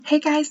Hey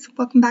guys,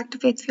 welcome back to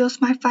Faith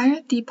Fuels My Fire,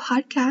 the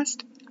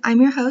podcast.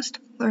 I'm your host,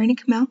 Lorena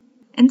Camille.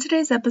 In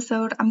today's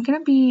episode, I'm going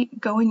to be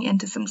going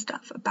into some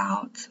stuff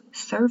about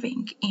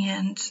serving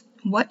and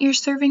what you're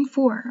serving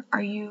for.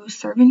 Are you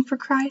serving for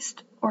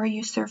Christ or are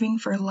you serving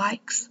for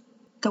likes?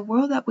 The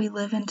world that we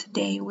live in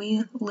today,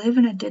 we live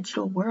in a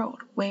digital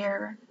world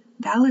where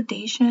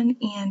validation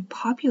and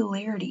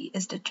popularity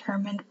is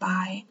determined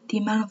by the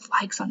amount of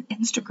likes on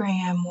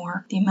Instagram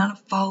or the amount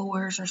of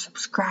followers or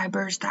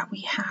subscribers that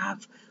we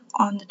have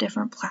on the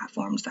different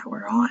platforms that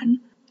we're on.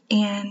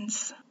 And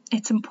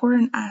it's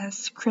important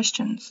as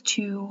Christians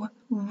to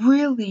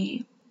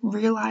really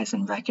realize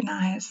and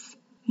recognize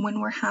when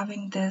we're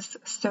having this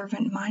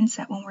servant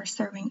mindset, when we're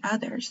serving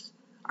others.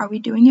 Are we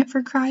doing it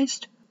for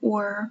Christ,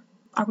 or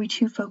are we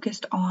too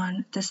focused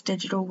on this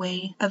digital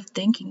way of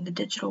thinking, the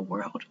digital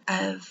world,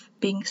 of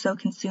being so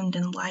consumed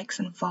in likes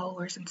and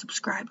followers and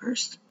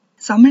subscribers?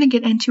 So I'm going to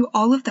get into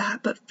all of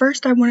that, but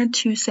first I wanted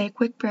to say a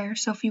quick prayer.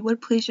 So if you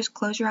would please just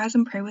close your eyes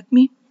and pray with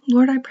me.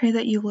 Lord, I pray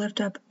that you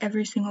lift up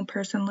every single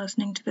person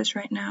listening to this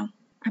right now.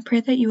 I pray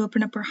that you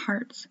open up our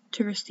hearts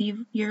to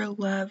receive your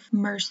love,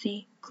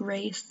 mercy,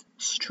 grace,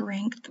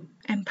 strength,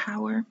 and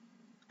power.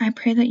 I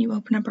pray that you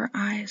open up our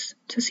eyes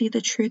to see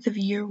the truth of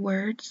your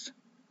words,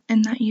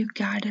 and that you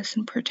guide us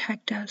and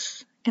protect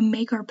us and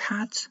make our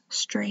paths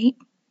straight,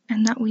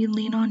 and that we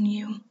lean on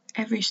you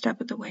every step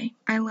of the way.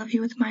 I love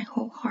you with my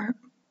whole heart.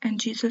 In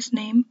Jesus'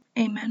 name,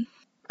 amen.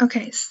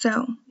 Okay,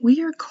 so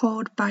we are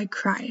called by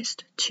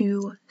Christ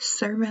to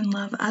serve and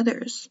love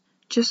others,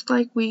 just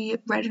like we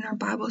read in our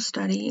Bible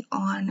study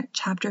on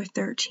chapter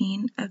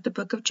 13 of the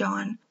book of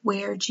John,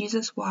 where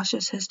Jesus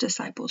washes his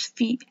disciples'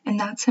 feet, and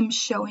that's him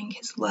showing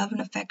his love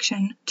and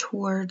affection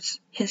towards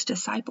his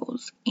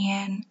disciples.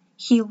 And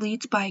he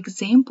leads by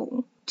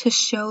example to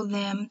show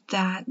them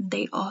that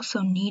they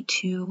also need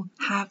to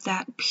have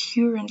that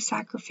pure and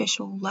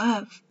sacrificial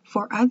love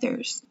for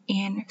others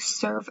and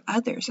serve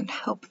others and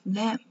help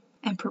them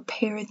and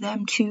prepare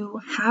them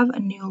to have a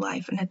new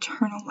life, an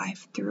eternal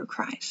life through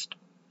Christ.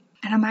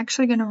 And I'm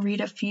actually going to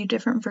read a few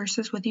different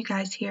verses with you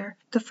guys here.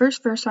 The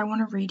first verse I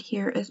want to read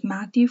here is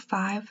Matthew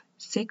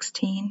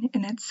 5:16,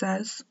 and it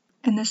says,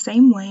 "In the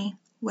same way,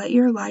 let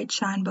your light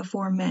shine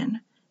before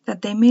men,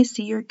 that they may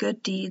see your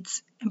good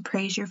deeds and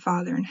praise your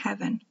Father in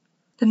heaven."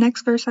 The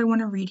next verse I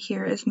want to read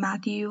here is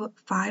Matthew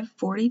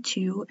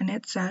 5:42, and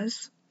it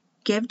says,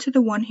 "Give to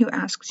the one who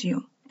asks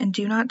you, and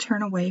do not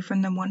turn away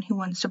from the one who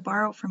wants to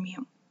borrow from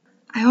you."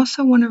 I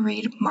also want to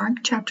read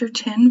Mark chapter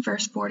 10,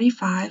 verse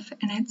 45,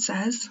 and it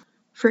says,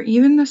 "For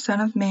even the Son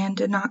of Man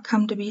did not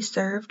come to be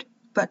served,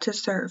 but to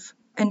serve,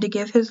 and to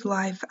give his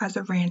life as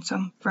a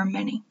ransom for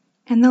many."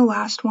 And the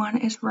last one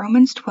is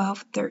Romans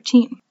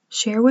 12:13.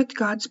 "Share with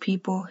God's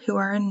people who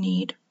are in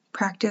need.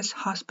 Practice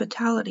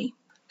hospitality."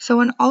 So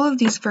in all of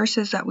these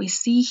verses that we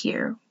see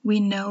here, we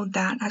know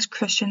that as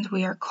Christians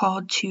we are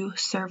called to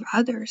serve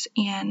others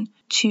and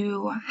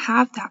to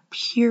have that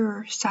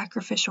pure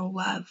sacrificial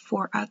love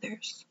for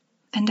others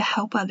and to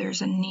help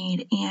others in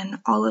need and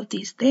all of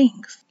these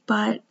things.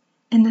 But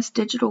in this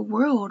digital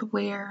world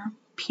where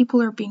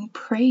people are being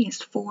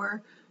praised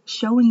for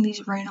showing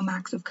these random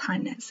acts of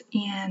kindness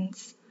and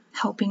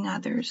helping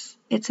others,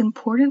 it's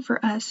important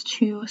for us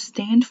to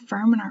stand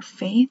firm in our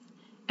faith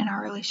and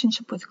our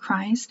relationship with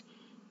Christ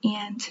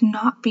and to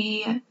not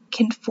be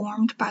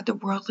conformed by the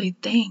worldly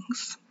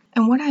things.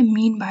 And what I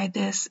mean by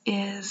this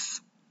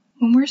is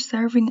when we're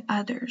serving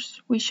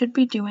others, we should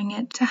be doing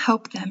it to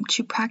help them,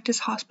 to practice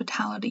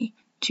hospitality,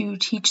 to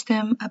teach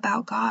them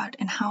about God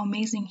and how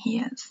amazing He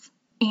is,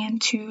 and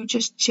to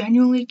just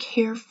genuinely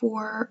care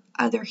for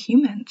other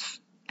humans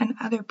and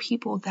other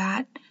people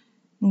that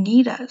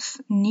need us,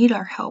 need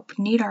our help,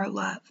 need our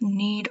love,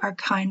 need our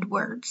kind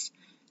words,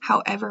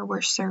 however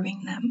we're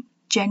serving them.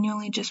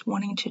 Genuinely just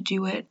wanting to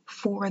do it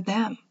for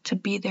them, to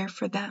be there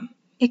for them.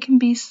 It can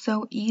be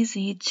so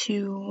easy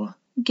to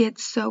get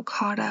so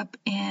caught up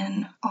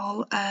in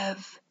all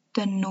of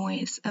the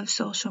noise of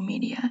social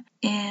media,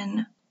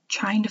 in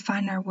trying to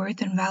find our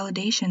worth and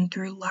validation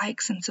through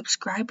likes and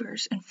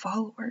subscribers and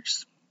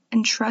followers.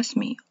 And trust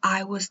me,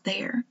 I was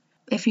there.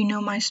 If you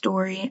know my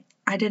story,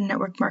 I did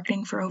network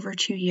marketing for over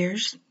 2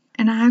 years,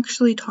 and I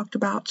actually talked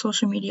about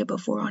social media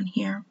before on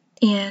here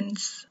and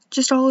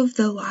just all of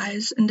the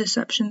lies and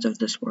deceptions of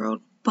this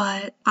world.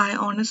 But I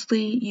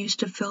honestly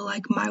used to feel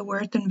like my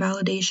worth and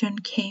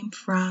validation came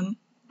from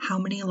how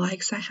many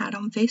likes I had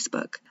on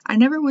Facebook. I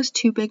never was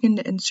too big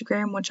into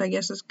Instagram, which I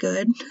guess is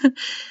good.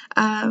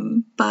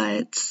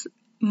 But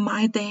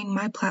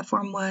my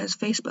platform was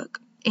Facebook.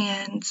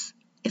 And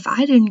if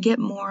I didn't get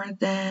more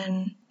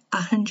than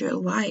 100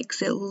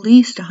 likes, at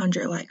least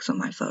 100 likes on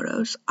my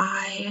photos,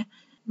 I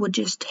would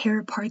just tear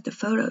apart the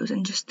photos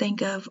and just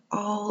think of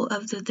all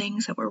of the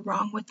things that were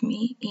wrong with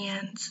me.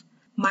 And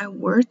my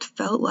worth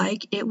felt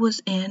like it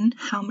was in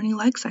how many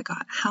likes I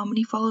got, how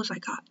many follows I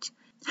got,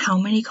 how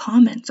many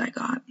comments I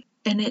got.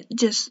 And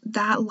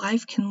that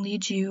life can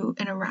lead you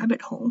in a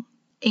rabbit hole.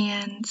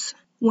 And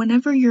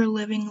whenever you're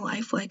living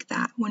life like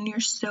that, when you're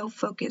so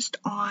focused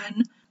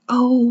on,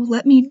 oh,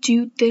 let me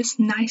do this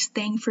nice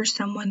thing for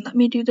someone. Let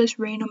me do this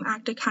random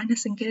act of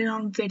kindness and get it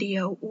on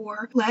video.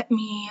 Or let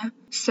me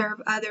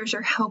serve others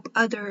or help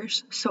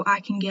others so I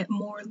can get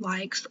more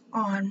likes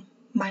on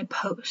my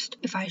post.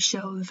 If I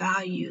show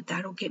value,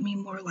 that'll get me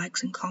more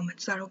likes and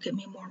comments. That'll get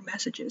me more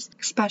messages.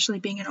 Especially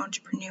being an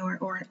entrepreneur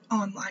or an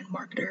online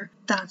marketer,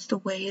 that's the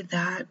way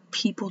that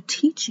people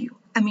teach you.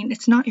 I mean,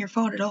 it's not your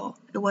fault at all.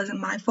 It wasn't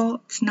my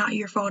fault. It's not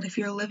your fault if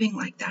you're living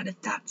like that, if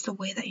that's the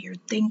way that you're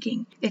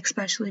thinking,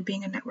 especially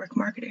being a network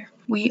marketer.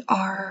 We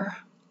are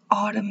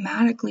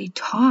automatically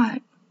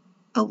taught,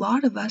 a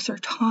lot of us are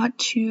taught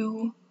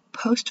to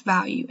post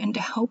value and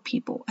to help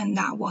people, and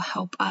that will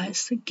help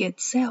us get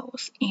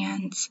sales,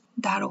 and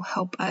that'll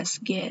help us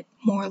get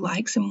more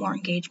likes and more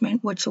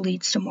engagement, which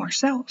leads to more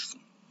sales.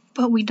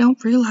 But we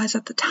don't realize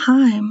at the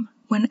time,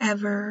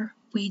 whenever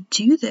we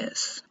do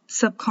this,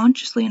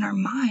 subconsciously in our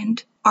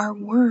mind, our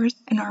worth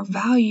and our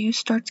value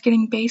starts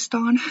getting based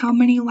on how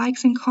many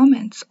likes and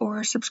comments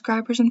or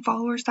subscribers and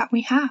followers that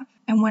we have.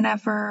 And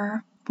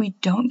whenever we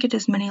don't get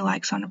as many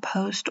likes on a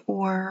post,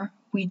 or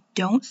we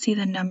don't see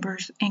the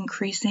numbers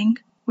increasing,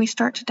 we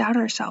start to doubt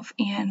ourselves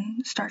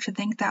and start to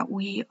think that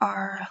we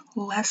are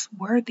less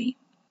worthy.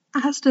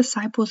 As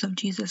disciples of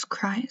Jesus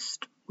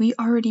Christ, we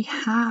already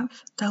have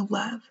the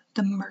love,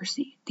 the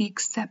mercy, the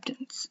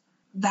acceptance,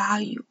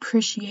 value,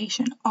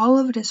 appreciation. All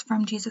of it is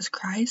from Jesus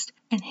Christ.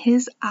 In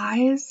His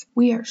eyes,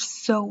 we are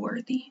so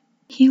worthy.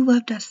 He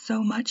loved us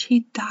so much.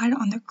 He died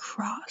on the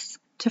cross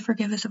to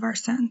forgive us of our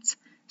sins,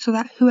 so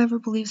that whoever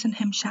believes in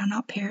Him shall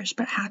not perish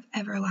but have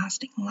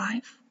everlasting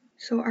life.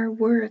 So our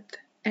worth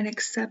and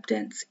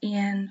acceptance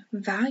and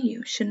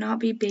value should not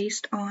be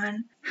based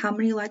on how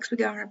many likes we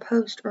get on a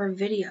post or a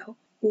video,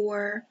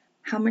 or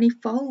how many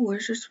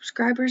followers or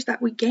subscribers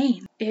that we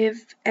gain.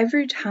 If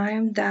every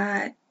time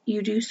that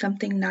you do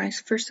something nice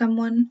for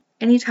someone,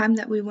 anytime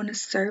that we want to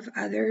serve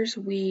others,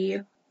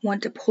 we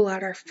want to pull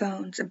out our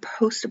phones and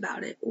post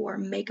about it or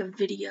make a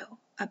video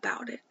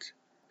about it,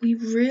 we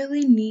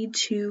really need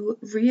to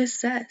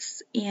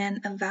reassess and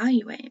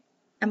evaluate.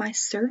 Am I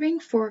serving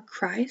for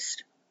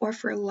Christ or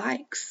for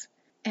likes?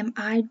 Am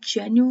I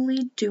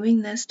genuinely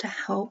doing this to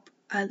help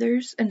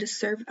others and to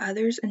serve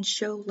others and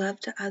show love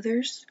to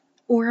others?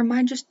 Or am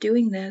I just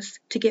doing this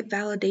to get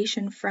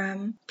validation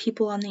from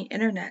people on the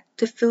internet,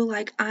 to feel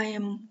like I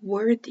am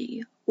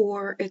worthy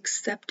or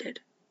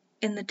accepted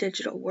in the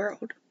digital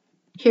world?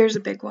 Here's a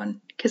big one,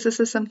 because this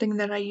is something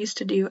that I used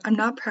to do. I'm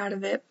not proud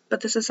of it,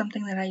 but this is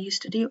something that I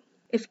used to do.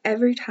 If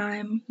every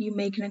time you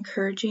make an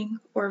encouraging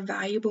or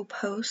valuable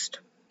post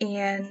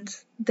and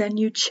then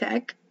you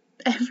check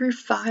every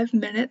 5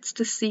 minutes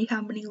to see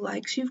how many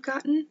likes you've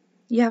gotten,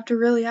 you have to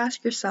really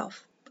ask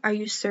yourself, are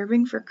you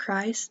serving for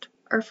Christ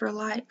or for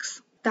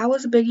likes? That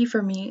was a biggie for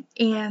me,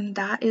 and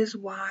that is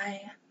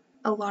why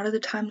a lot of the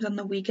times on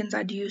the weekends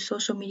I do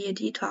social media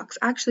detox.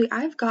 Actually,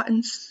 I've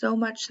gotten so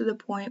much to the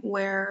point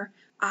where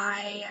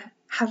I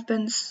have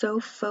been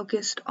so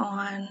focused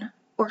on,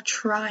 or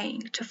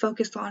trying to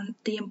focus on,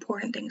 the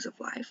important things of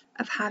life,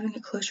 of having a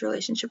close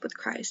relationship with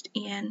Christ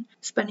and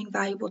spending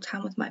valuable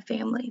time with my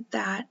family,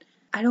 that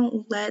I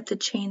don't let the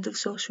chains of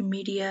social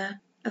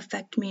media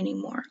affect me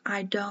anymore.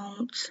 I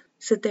don't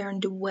sit there and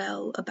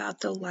dwell about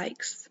the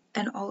likes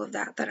and all of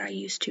that I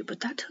used to, but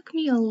that took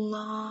me a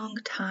long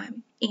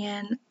time.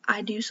 And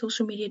I do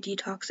social media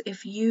detox.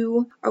 If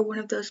you are one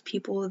of those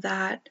people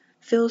that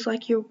feels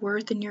like your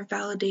worth and your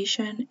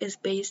validation is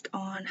based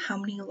on how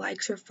many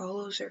likes or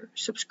follows or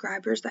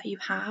subscribers that you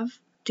have,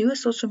 do a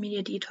social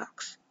media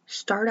detox.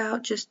 Start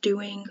out just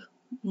doing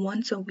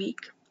once a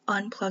week,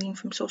 unplugging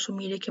from social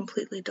media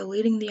completely,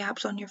 deleting the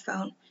apps on your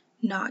phone,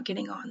 not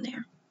getting on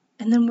there.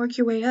 And then work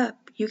your way up.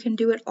 You can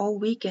do it all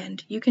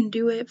weekend. You can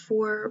do it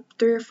for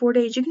 3 or 4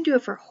 days. You can do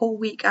it for a whole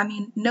week. I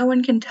mean, no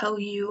one can tell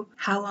you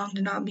how long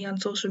to not be on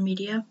social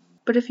media.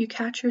 But if you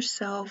catch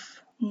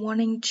yourself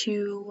wanting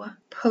to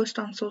post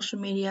on social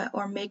media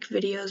or make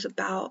videos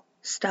about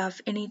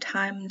stuff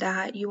anytime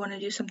that you want to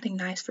do something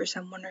nice for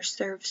someone or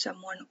serve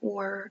someone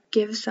or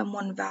give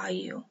someone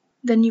value,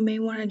 then you may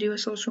want to do a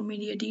social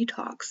media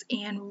detox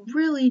and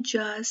really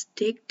just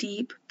dig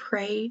deep,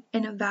 pray,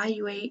 and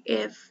evaluate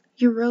if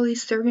you're really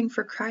serving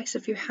for Christ,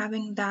 if you're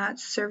having that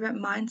servant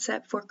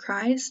mindset for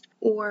Christ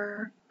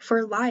or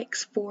for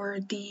likes, for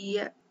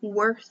the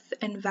worth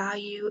and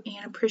value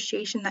and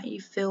appreciation that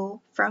you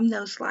feel from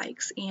those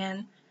likes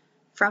and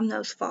from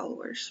those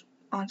followers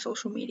on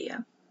social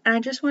media. And I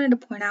just wanted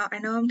to point out, I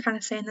know I'm kind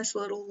of saying this a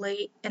little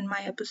late in my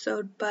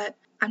episode, but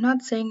I'm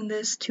not saying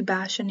this to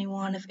bash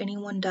anyone. If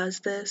anyone does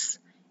this,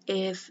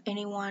 if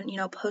anyone,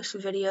 posts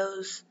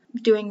videos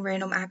doing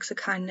random acts of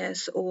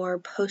kindness or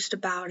post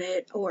about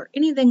it or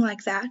anything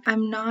like that,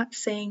 I'm not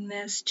saying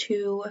this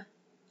to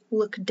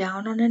look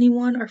down on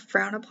anyone or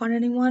frown upon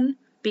anyone,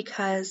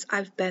 because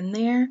I've been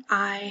there.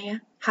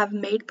 I have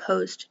made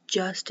posts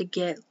just to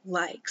get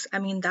likes. I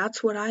mean,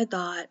 that's what I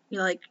thought.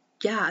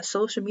 Yeah,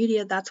 social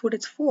media, that's what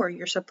it's for.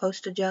 You're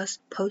supposed to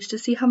just post to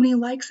see how many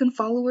likes and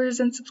followers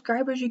and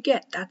subscribers you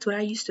get. That's what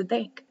I used to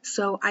think.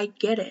 So I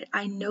get it.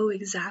 I know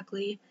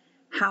exactly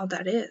how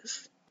that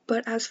is.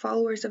 But as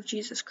followers of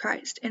Jesus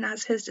Christ and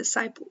as his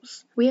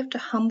disciples, we have to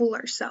humble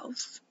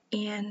ourselves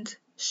and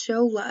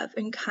show love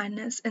and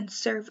kindness and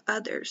serve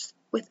others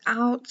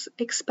without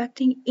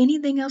expecting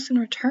anything else in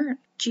return.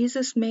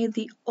 Jesus made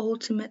the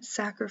ultimate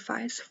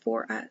sacrifice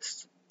for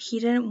us. He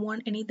didn't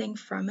want anything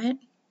from it.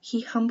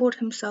 He humbled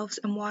himself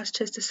and washed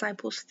his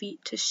disciples'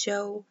 feet to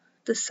show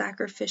the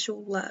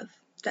sacrificial love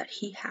that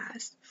he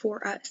has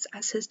for us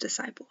as his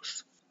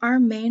disciples. Our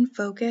main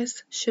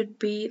focus should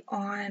be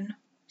on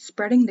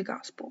spreading the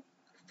gospel,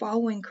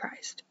 following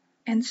Christ,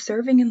 and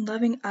serving and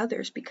loving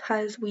others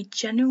because we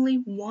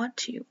genuinely want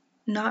to,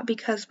 not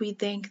because we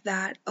think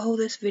that, oh,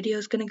 this video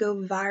is going to go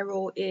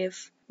viral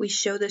if we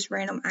show this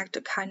random act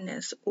of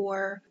kindness,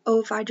 or, oh,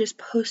 if I just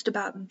post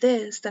about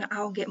this, then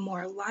I'll get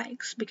more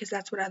likes because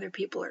that's what other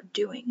people are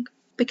doing.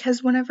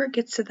 Because whenever it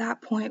gets to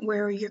that point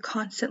where you're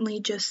constantly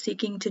just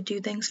seeking to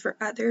do things for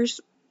others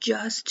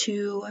just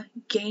to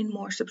gain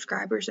more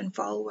subscribers and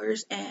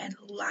followers and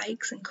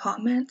likes and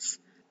comments,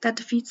 that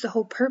defeats the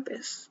whole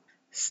purpose.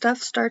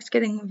 Stuff starts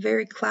getting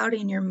very cloudy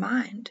in your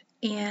mind,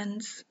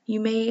 and you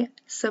may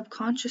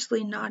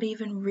subconsciously not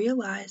even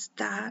realize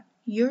that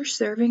you're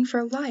serving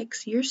for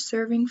likes. You're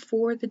serving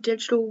for the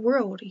digital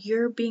world.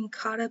 You're being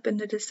caught up in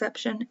the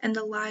deception and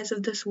the lies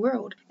of this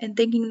world and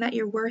thinking that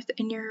your worth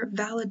and your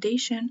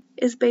validation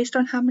is based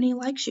on how many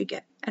likes you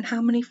get and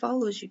how many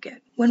follows you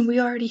get. When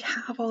we already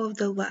have all of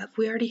the love,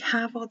 we already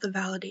have all the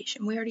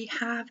validation, we already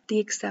have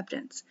the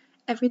acceptance.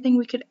 Everything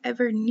we could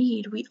ever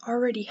need, we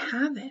already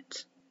have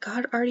it.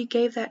 God already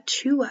gave that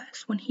to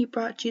us when he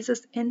brought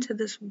Jesus into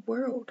this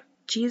world.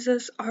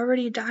 Jesus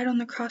already died on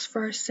the cross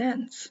for our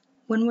sins.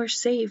 When we're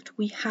saved,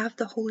 we have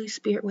the Holy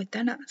Spirit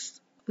within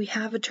us. We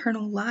have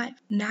eternal life.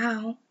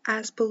 Now,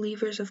 as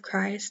believers of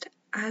Christ,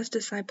 as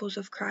disciples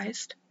of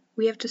Christ,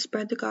 we have to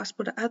spread the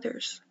gospel to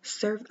others,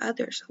 serve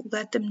others,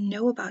 let them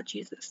know about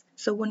Jesus.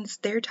 So when it's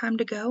their time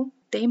to go,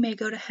 they may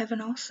go to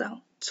heaven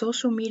also.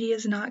 Social media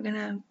is not going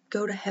to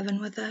go to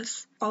heaven with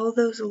us. All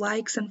those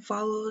likes and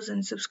follows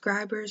and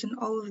subscribers and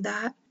all of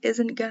that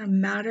isn't going to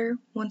matter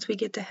once we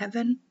get to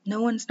heaven.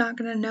 No one's not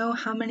going to know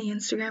how many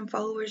Instagram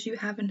followers you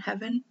have in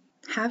heaven.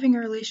 Having a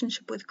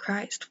relationship with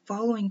Christ,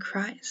 following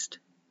Christ,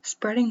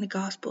 spreading the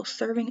gospel,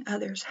 serving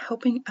others,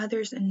 helping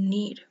others in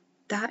need,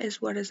 that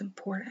is what is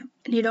important.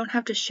 And you don't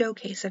have to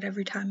showcase it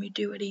every time you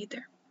do it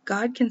either.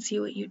 God can see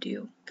what you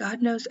do.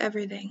 God knows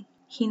everything.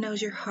 He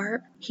knows your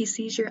heart. He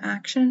sees your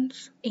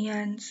actions.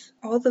 And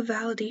all the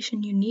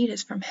validation you need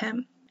is from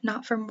him,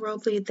 not from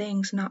worldly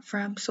things, not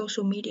from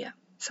social media.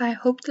 So I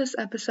hope this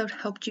episode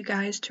helped you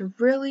guys to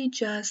really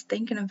just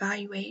think and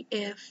evaluate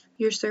if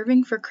you're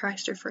serving for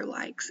Christ or for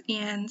likes.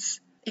 And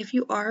if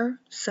you are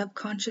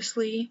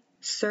subconsciously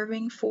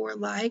serving for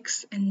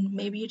likes and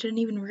maybe you didn't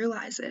even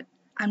realize it,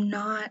 I'm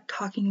not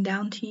talking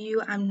down to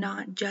you. I'm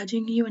not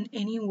judging you in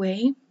any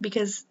way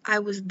because I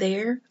was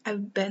there.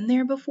 I've been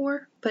there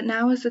before. But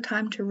now is the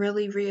time to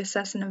really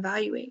reassess and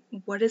evaluate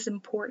what is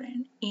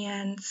important.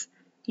 And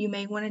you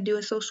may want to do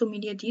a social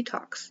media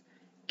detox.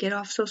 Get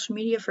off social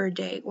media for a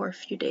day or a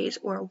few days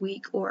or a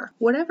week or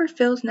whatever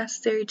feels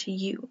necessary to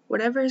you.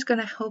 Whatever is going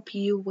to help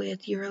you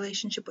with your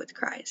relationship with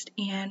Christ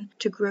and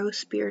to grow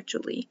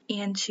spiritually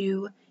and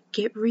to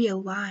get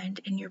realigned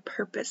in your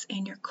purpose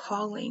and your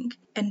calling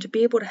and to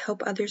be able to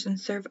help others and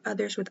serve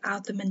others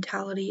without the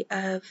mentality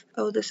of,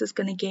 oh, this is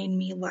going to gain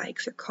me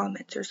likes or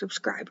comments or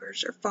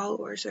subscribers or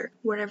followers or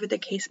whatever the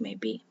case may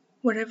be.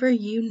 Whatever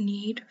you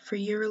need for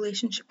your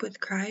relationship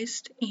with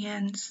Christ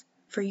and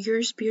for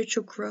your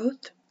spiritual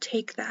growth,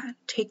 take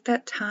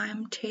that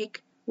time,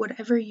 take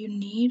whatever you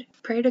need,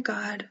 pray to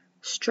God,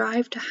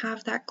 strive to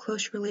have that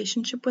close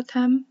relationship with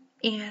him,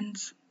 and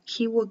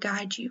he will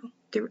guide you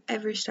through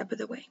every step of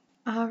the way.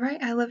 All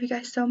right, I love you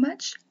guys so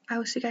much. I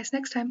will see you guys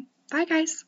next time. Bye, guys.